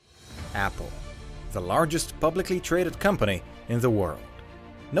Apple, the largest publicly traded company in the world.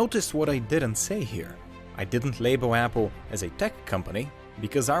 Notice what I didn't say here. I didn't label Apple as a tech company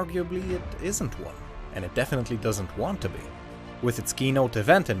because arguably it isn't one, and it definitely doesn't want to be. With its keynote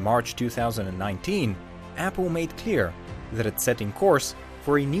event in March 2019, Apple made clear that it's setting course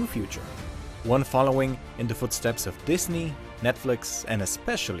for a new future, one following in the footsteps of Disney, Netflix, and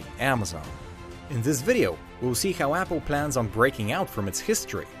especially Amazon. In this video, we'll see how Apple plans on breaking out from its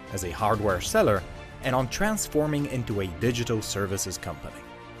history as a hardware seller and on transforming into a digital services company.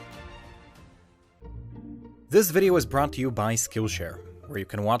 This video is brought to you by Skillshare, where you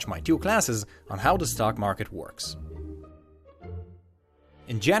can watch my 2 classes on how the stock market works.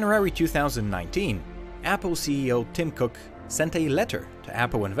 In January 2019, Apple CEO Tim Cook sent a letter to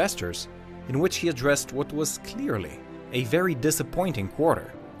Apple investors in which he addressed what was clearly a very disappointing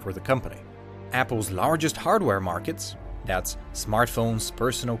quarter for the company. Apple's largest hardware markets, that's smartphones,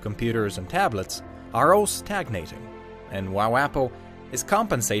 personal computers, and tablets, are all stagnating. And while Apple is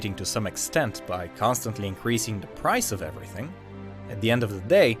compensating to some extent by constantly increasing the price of everything, at the end of the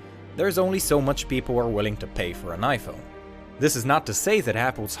day, there's only so much people are willing to pay for an iPhone. This is not to say that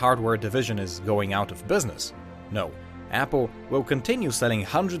Apple's hardware division is going out of business. No, Apple will continue selling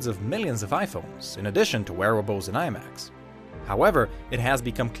hundreds of millions of iPhones, in addition to wearables and iMacs. However, it has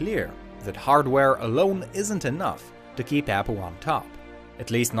become clear that hardware alone isn't enough to keep Apple on top, at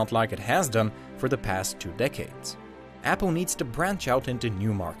least not like it has done for the past 2 decades. Apple needs to branch out into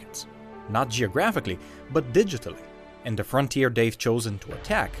new markets, not geographically, but digitally, and the frontier they've chosen to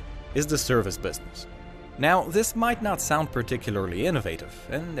attack is the service business. Now, this might not sound particularly innovative,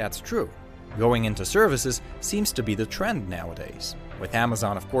 and that's true. Going into services seems to be the trend nowadays, with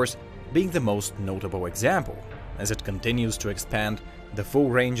Amazon, of course, being the most notable example, as it continues to expand the full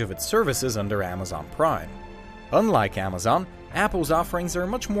range of its services under Amazon Prime. Unlike Amazon, Apple's offerings are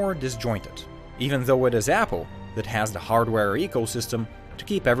much more disjointed, even though it is Apple that has the hardware ecosystem to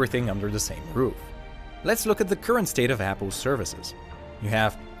keep everything under the same roof. Let's look at the current state of Apple's services. You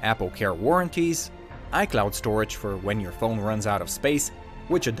have Apple Care warranties, iCloud storage for when your phone runs out of space,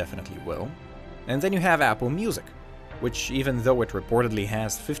 which it definitely will, and then you have Apple Music, which even though it reportedly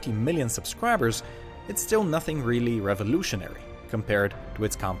has 50 million subscribers, it's still nothing really revolutionary compared to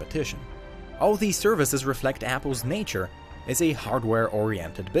its competition. All these services reflect Apple's nature as a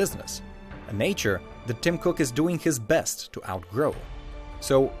hardware-oriented business, a nature that Tim Cook is doing his best to outgrow.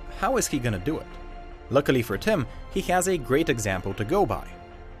 So how is he gonna do it? Luckily for Tim, he has a great example to go by.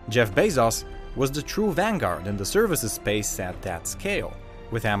 Jeff Bezos was the true vanguard in the services space at that scale,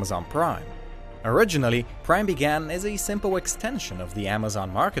 with Amazon Prime. Originally, Prime began as a simple extension of the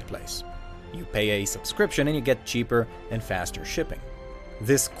Amazon marketplace. You pay a subscription and you get cheaper and faster shipping.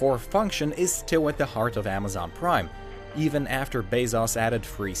 This core function is still at the heart of Amazon Prime, even after Bezos added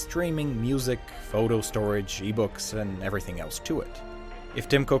free streaming, music, photo storage, ebooks, and everything else to it. If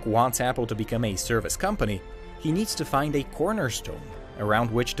Tim Cook wants Apple to become a service company, he needs to find a cornerstone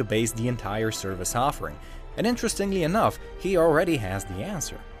around which to base the entire service offering, and interestingly enough, he already has the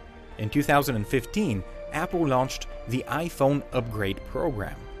answer. In 2015, Apple launched the iPhone Upgrade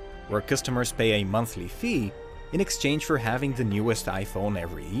Program, where customers pay a monthly fee in exchange for having the newest iPhone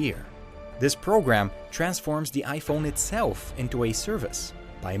every year. This program transforms the iPhone itself into a service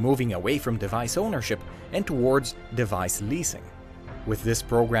by moving away from device ownership and towards device leasing. With this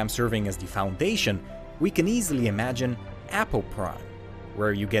program serving as the foundation, we can easily imagine Apple Prime,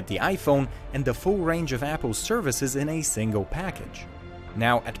 where you get the iPhone and the full range of Apple's services in a single package.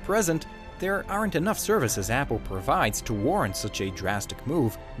 Now, at present, there aren't enough services Apple provides to warrant such a drastic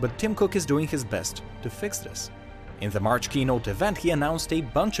move, but Tim Cook is doing his best to fix this. In the March keynote event, he announced a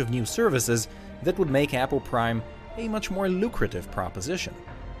bunch of new services that would make Apple Prime a much more lucrative proposition.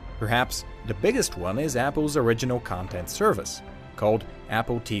 Perhaps the biggest one is Apple's original content service, called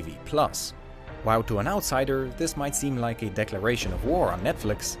Apple TV+. While to an outsider, this might seem like a declaration of war on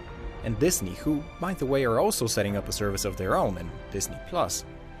Netflix and Disney, who, by the way, are also setting up a service of their own in Disney+.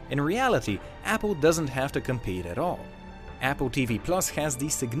 In reality, Apple doesn't have to compete at all. Apple TV Plus has the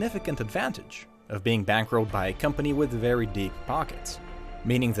significant advantage of being bankrolled by a company with very deep pockets,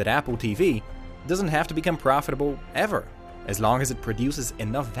 meaning that Apple TV doesn't have to become profitable ever, as long as it produces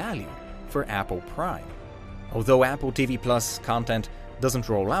enough value for Apple Prime. Although Apple TV Plus content doesn't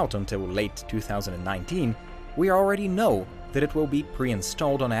roll out until late 2019, we already know that it will be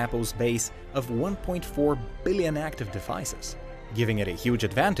pre-installed on Apple's base of 1.4 billion active devices, giving it a huge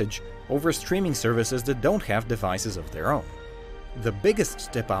advantage over streaming services that don't have devices of their own. The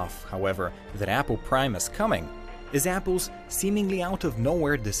biggest tip-off, however, that Apple Prime is coming is Apple's seemingly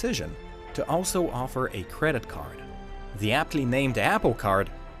out-of-nowhere decision to also offer a credit card. The aptly named Apple Card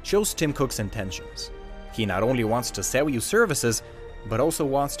shows Tim Cook's intentions. He not only wants to sell you services, but also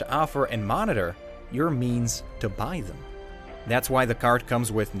wants to offer and monitor your means to buy them. That's why the card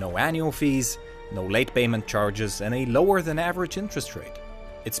comes with no annual fees, no late payment charges, and a lower than average interest rate.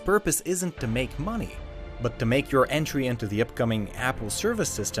 Its purpose isn't to make money, but to make your entry into the upcoming Apple service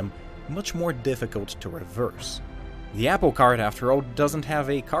system much more difficult to reverse. The Apple Card, after all, doesn't have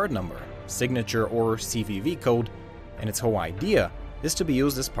a card number, signature, or CVV code, and its whole idea is to be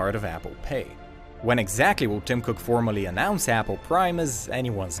used as part of Apple Pay. When exactly will Tim Cook formally announce Apple Prime is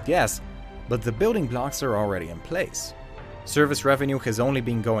anyone's guess, but the building blocks are already in place. Service revenue has only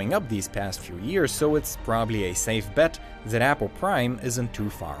been going up these past few years, so it's probably a safe bet that Apple Prime isn't too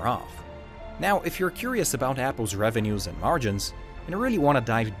far off. Now, if you're curious about Apple's revenues and margins, and really want to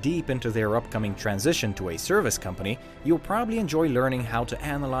dive deep into their upcoming transition to a service company, you'll probably enjoy learning how to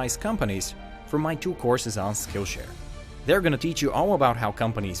analyze companies from my 2 courses on Skillshare. They're going to teach you all about how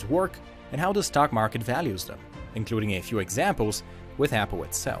companies work and how the stock market values them, including a few examples with Apple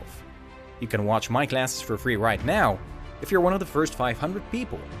itself. You can watch my classes for free right now if you're one of the first 500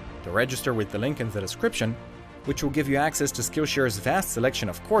 people to register with the link in the description, which will give you access to Skillshare's vast selection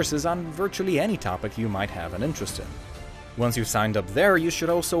of courses on virtually any topic you might have an interest in. Once you've signed up there, you should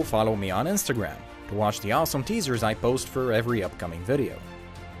also follow me on Instagram to watch the awesome teasers I post for every upcoming video.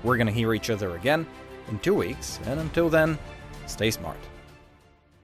 We're gonna hear each other again in 2 weeks, and until then, stay smart.